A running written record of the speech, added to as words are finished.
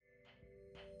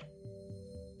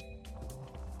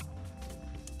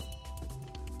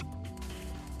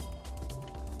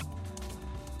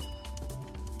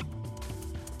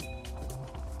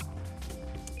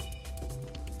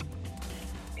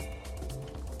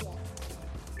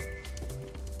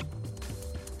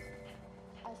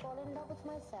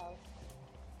myself,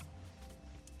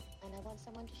 and I want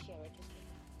someone to share it with me.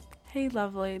 Hey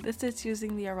lovely, this is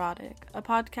Using the Erotic, a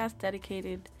podcast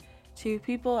dedicated to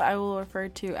people I will refer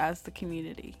to as the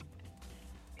community.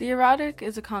 The erotic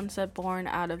is a concept born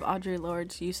out of Audre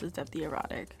Lorde's uses of the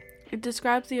erotic. It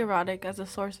describes the erotic as a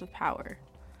source of power,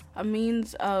 a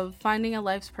means of finding a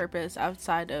life's purpose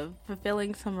outside of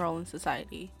fulfilling some role in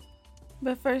society.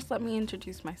 But first, let me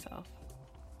introduce myself.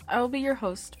 I will be your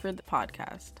host for the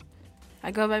podcast. I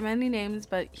go by many names,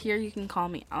 but here you can call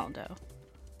me Aldo.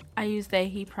 I use they,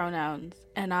 he pronouns,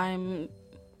 and I'm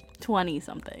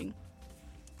 20-something.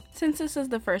 Since this is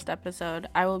the first episode,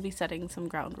 I will be setting some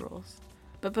ground rules.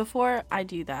 But before I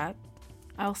do that,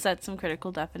 I'll set some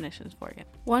critical definitions for you.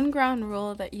 One ground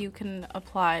rule that you can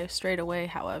apply straight away,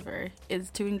 however,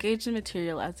 is to engage the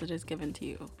material as it is given to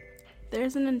you.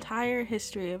 There's an entire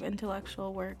history of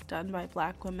intellectual work done by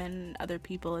Black women and other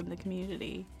people in the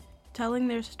community, telling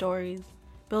their stories,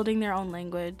 building their own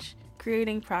language,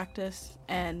 creating practice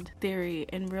and theory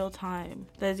in real time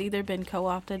that has either been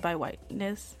co-opted by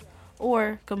whiteness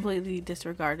or completely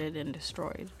disregarded and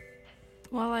destroyed.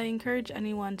 While I encourage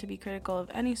anyone to be critical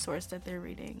of any source that they're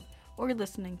reading or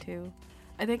listening to,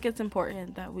 I think it's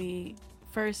important that we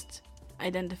first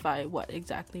identify what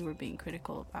exactly we're being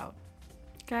critical about.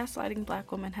 Gaslighting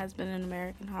Black women has been an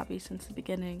American hobby since the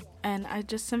beginning, and I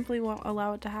just simply won't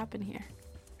allow it to happen here.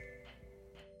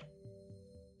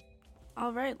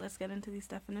 Alright, let's get into these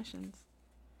definitions.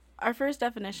 Our first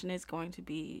definition is going to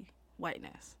be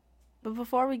whiteness. But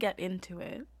before we get into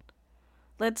it,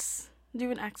 let's do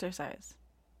an exercise.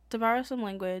 To borrow some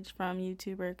language from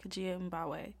YouTuber Kajia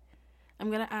Mbawe,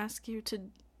 I'm going to ask you to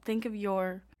think of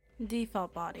your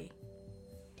default body.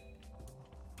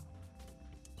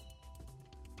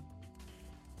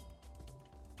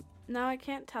 Now, I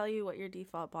can't tell you what your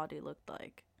default body looked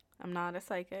like. I'm not a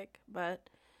psychic, but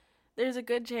there's a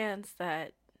good chance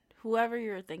that whoever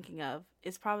you're thinking of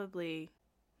is probably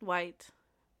white,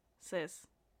 cis,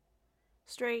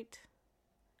 straight,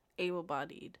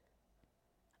 able-bodied,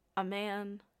 a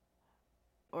man,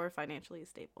 or financially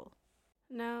stable.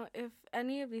 Now, if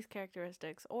any of these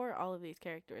characteristics or all of these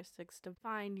characteristics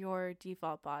define your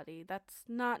default body, that's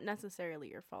not necessarily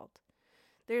your fault.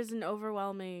 There's an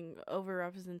overwhelming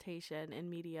overrepresentation in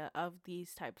media of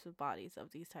these types of bodies,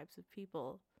 of these types of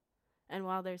people. And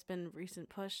while there's been recent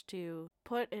push to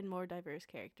put in more diverse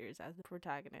characters as the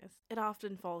protagonists, it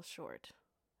often falls short.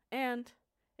 And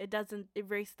it doesn't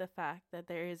erase the fact that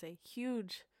there is a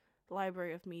huge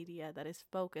library of media that is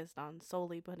focused on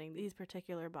solely putting these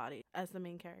particular bodies as the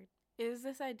main character. It is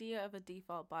this idea of a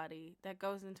default body that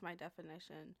goes into my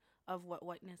definition of what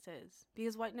whiteness is.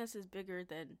 Because whiteness is bigger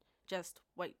than just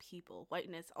white people.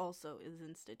 Whiteness also is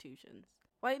institutions.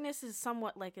 Whiteness is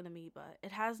somewhat like an amoeba.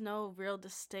 It has no real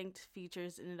distinct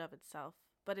features in and of itself,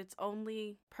 but its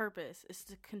only purpose is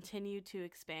to continue to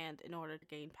expand in order to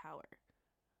gain power.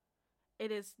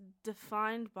 It is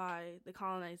defined by the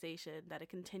colonization that it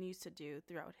continues to do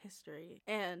throughout history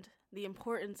and the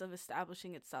importance of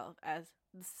establishing itself as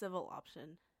the civil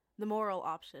option, the moral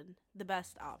option, the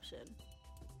best option.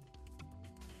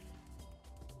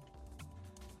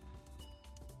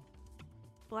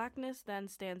 Blackness then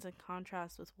stands in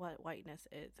contrast with what whiteness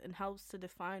is and helps to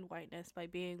define whiteness by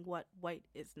being what white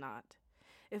is not.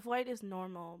 If white is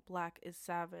normal, black is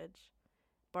savage,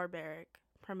 barbaric,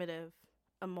 primitive,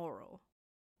 immoral.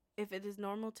 If it is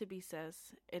normal to be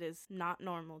cis, it is not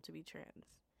normal to be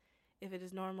trans. If it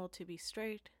is normal to be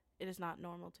straight, it is not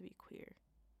normal to be queer.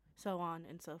 So on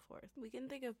and so forth. We can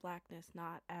think of blackness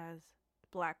not as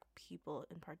black people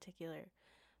in particular,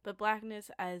 but blackness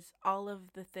as all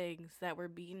of the things that were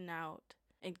beaten out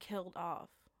and killed off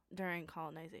during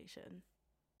colonization.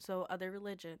 So other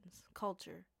religions,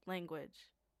 culture, language,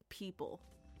 people.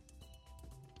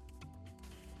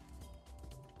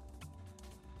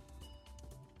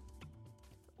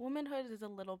 Womanhood is a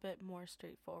little bit more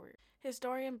straightforward.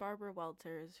 Historian Barbara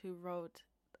Walters, who wrote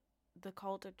The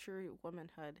Cult of True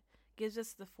Womanhood, gives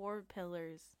us the 4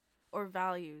 pillars or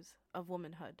values of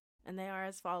womanhood, and they are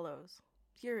as follows: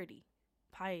 purity,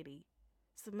 piety,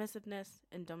 submissiveness,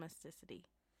 and domesticity.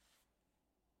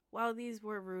 While these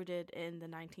were rooted in the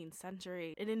 19th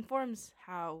century, it informs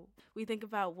how we think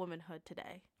about womanhood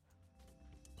today.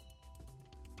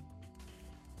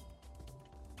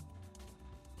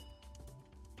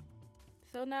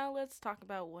 So now let's talk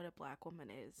about what a black woman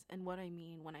is and what I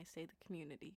mean when I say the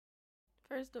community.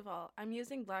 First of all, I'm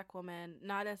using black woman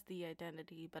not as the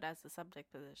identity, but as the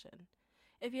subject position.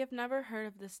 If you have never heard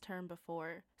of this term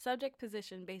before, subject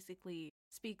position basically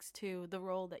speaks to the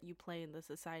role that you play in the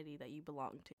society that you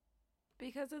belong to.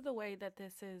 Because of the way that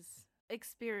this is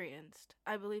experienced,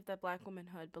 I believe that Black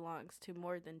womanhood belongs to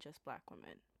more than just Black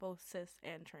women, both cis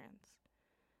and trans.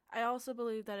 I also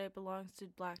believe that it belongs to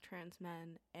Black trans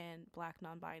men and Black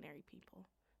non-binary people.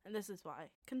 And this is why.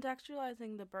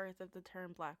 Contextualizing the birth of the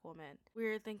term Black woman, we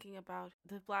are thinking about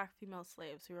the Black female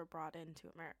slaves who were brought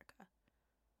into America.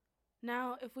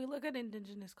 Now, if we look at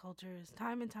indigenous cultures,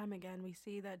 time and time again, we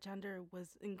see that gender was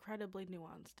incredibly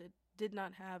nuanced. It did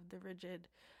not have the rigid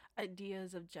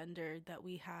ideas of gender that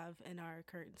we have in our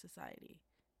current society.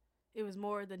 It was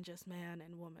more than just man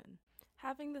and woman.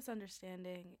 Having this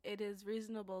understanding, it is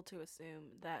reasonable to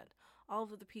assume that all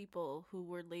of the people who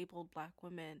were labeled Black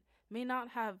women may not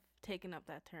have taken up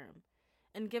that term,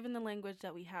 and given the language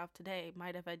that we have today,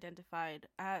 might have identified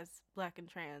as Black and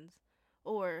trans,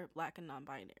 or Black and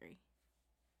non-binary.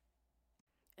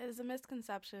 It is a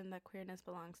misconception that queerness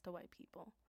belongs to white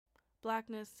people.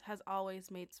 Blackness has always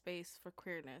made space for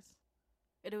queerness.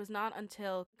 It was not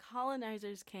until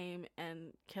colonizers came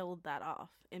and killed that off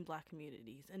in Black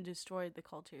communities and destroyed the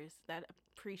cultures that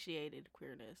appreciated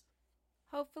queerness.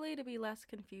 Hopefully, to be less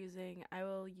confusing, I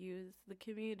will use the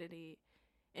community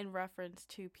in reference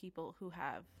to people who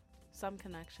have some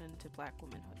connection to Black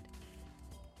womanhood.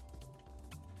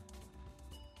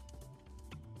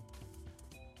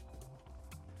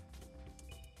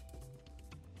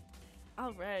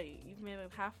 Alright, you've made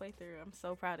it halfway through. I'm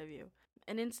so proud of you.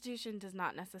 An institution does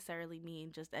not necessarily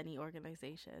mean just any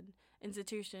organization.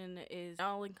 Institution is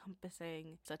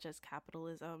all-encompassing, such as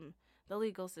capitalism, the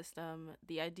legal system,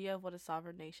 the idea of what a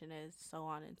sovereign nation is, so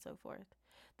on and so forth.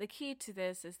 The key to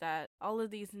this is that all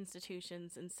of these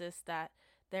institutions insist that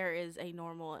there is a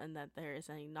normal and that there is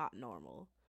a not normal.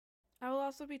 I will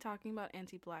also be talking about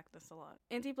anti-Blackness a lot.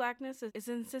 Anti-Blackness is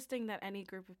insisting that any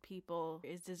group of people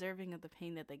is deserving of the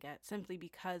pain that they get simply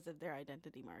because of their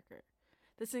identity marker.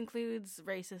 This includes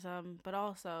racism, but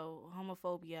also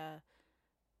homophobia,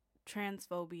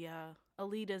 transphobia,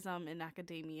 elitism in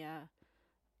academia,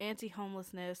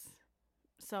 anti-homelessness,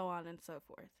 so on and so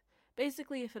forth.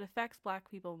 Basically, if it affects Black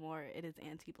people more, it is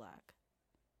anti-Black.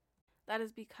 That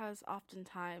is because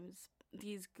oftentimes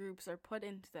these groups are put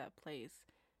into that place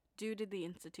due to the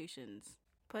institutions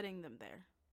putting them there.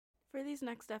 For these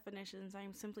next definitions, I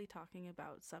am simply talking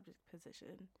about subject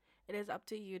position. It is up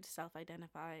to you to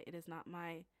self-identify. It is not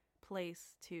my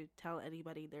place to tell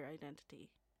anybody their identity.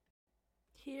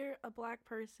 Here, a Black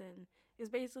person is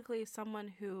basically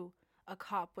someone who a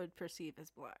cop would perceive as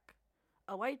Black.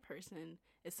 A white person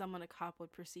is someone a cop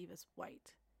would perceive as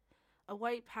white. A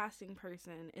white passing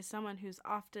person is someone who's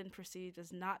often perceived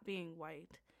as not being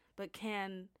white, but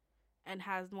can and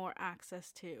has more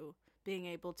access to being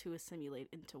able to assimilate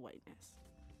into whiteness.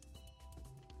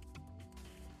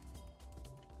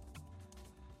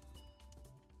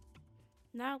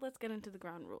 Now let's get into the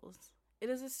ground rules. It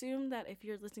is assumed that if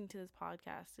you're listening to this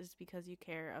podcast, it's because you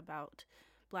care about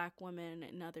Black women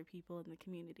and other people in the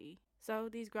community. So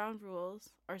these ground rules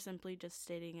are simply just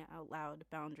stating out loud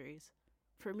boundaries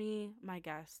for me, my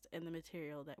guest, and the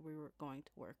material that we were going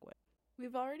to work with.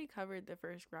 We've already covered the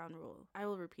first ground rule. I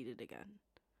will repeat it again.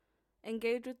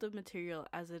 Engage with the material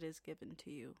as it is given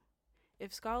to you.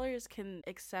 If scholars can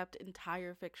accept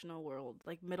entire fictional world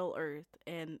like Middle Earth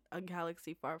and a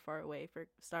galaxy far, far away for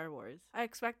Star Wars, I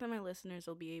expect that my listeners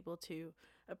will be able to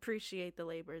appreciate the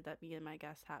labor that me and my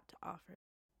guests have to offer.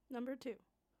 Number 2.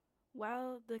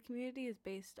 While the community is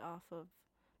based off of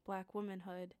Black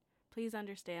womanhood, please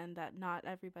understand that not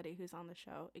everybody who's on the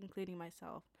show, including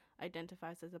myself,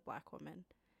 identifies as a Black woman.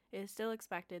 It is still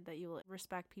expected that you will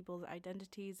respect people's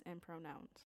identities and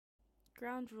pronouns.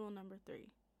 Ground rule number 3.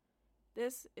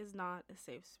 This is not a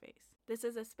safe space. This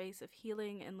is a space of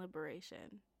healing and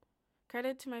liberation.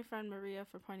 Credit to my friend Maria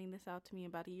for pointing this out to me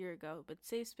about a year ago, but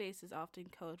safe space is often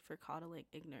code for coddling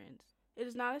ignorance. It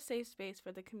is not a safe space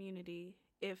for the community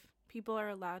if people are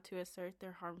allowed to assert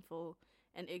their harmful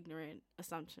and ignorant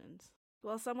assumptions.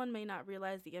 While someone may not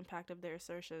realize the impact of their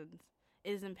assertions,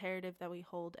 it is imperative that we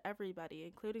hold everybody,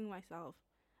 including myself,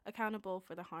 accountable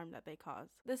for the harm that they cause.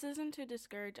 This isn't to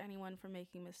discourage anyone from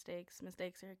making mistakes.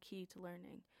 Mistakes are key to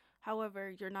learning.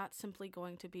 However, you're not simply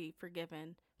going to be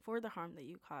forgiven for the harm that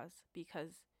you caused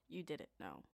because you didn't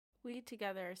know. We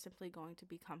together are simply going to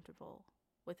be comfortable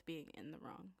with being in the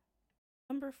wrong.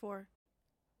 Number 4.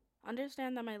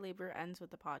 Understand that my labor ends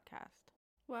with the podcast.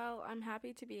 Well, I'm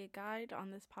happy to be a guide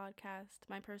on this podcast.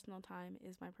 My personal time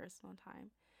is my personal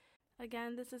time.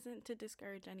 Again, this isn't to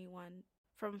discourage anyone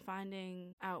from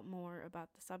finding out more about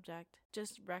the subject.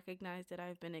 Just recognize that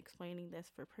I've been explaining this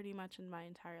for pretty much in my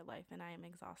entire life and I am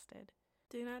exhausted.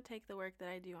 Do not take the work that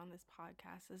I do on this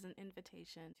podcast as an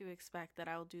invitation to expect that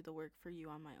I will do the work for you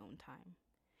on my own time.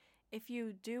 If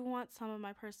you do want some of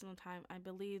my personal time, I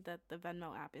believe that the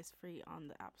Venmo app is free on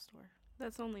the App Store.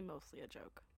 That's only mostly a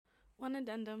joke. One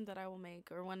addendum that I will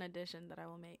make, or one addition that I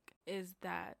will make, is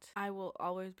that I will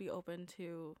always be open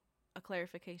to a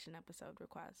clarification episode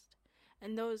request.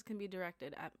 And those can be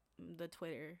directed at the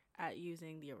Twitter at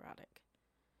using the erotic.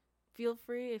 Feel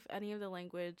free if any of the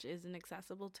language isn't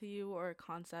accessible to you or a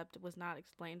concept was not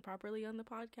explained properly on the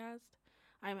podcast.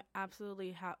 I'm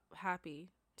absolutely happy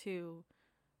to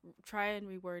try and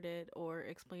reword it or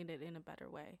explain it in a better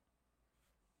way.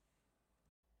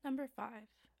 Number 5.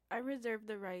 I reserve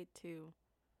the right to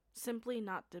simply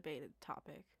not debate a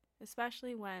topic,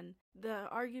 especially when the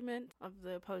argument of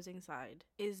the opposing side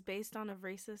is based on a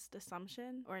racist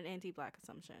assumption or an anti-black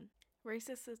assumption.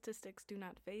 Racist statistics do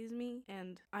not faze me,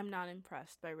 and I'm not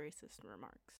impressed by racist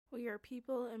remarks. We are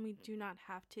people, and we do not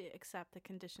have to accept the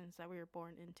conditions that we are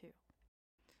born into.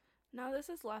 Now, this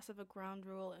is less of a ground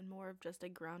rule and more of just a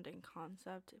grounding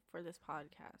concept for this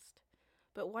podcast.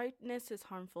 But whiteness is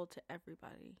harmful to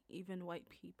everybody, even white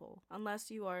people.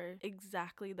 Unless you are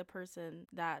exactly the person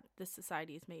that this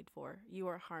society is made for, you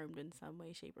are harmed in some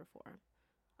way, shape, or form.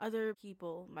 Other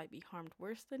people might be harmed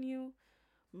worse than you,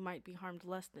 might be harmed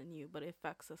less than you, but it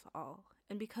affects us all.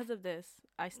 And because of this,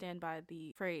 I stand by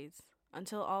the phrase,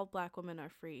 until all black women are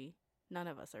free, none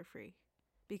of us are free.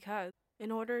 Because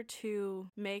in order to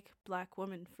make black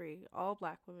women free, all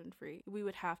black women free, we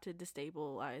would have to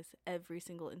destabilize every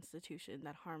single institution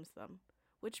that harms them,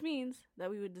 which means that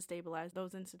we would destabilize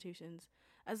those institutions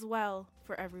as well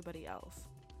for everybody else.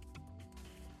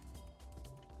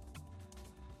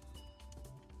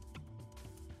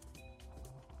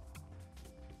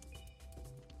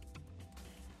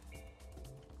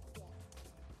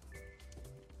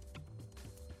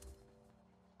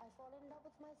 I fall in love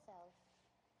with myself,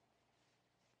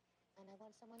 and I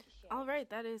want someone to share. All right,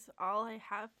 that is all I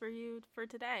have for you for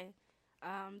today.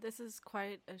 This is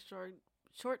quite a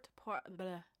short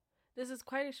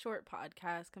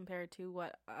podcast compared to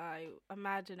what I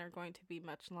imagine are going to be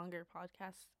much longer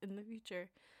podcasts in the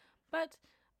future. But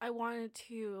I wanted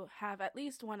to have at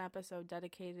least one episode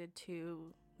dedicated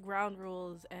to ground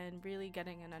rules and really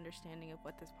getting an understanding of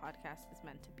what this podcast is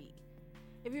meant to be.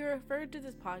 If you referred to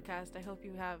this podcast, I hope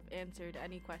you have answered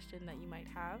any question that you might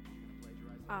have.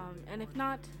 And if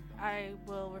not, I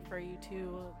will refer you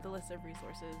to the list of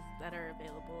resources that are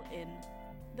available in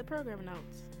the program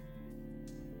notes.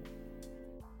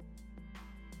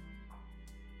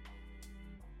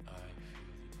 I feel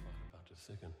the plot about to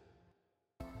thicken.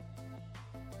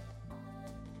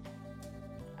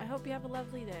 I hope you have a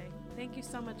lovely day. Thank you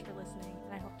so much for listening,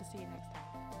 and I hope to see you next time.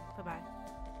 Bye-bye.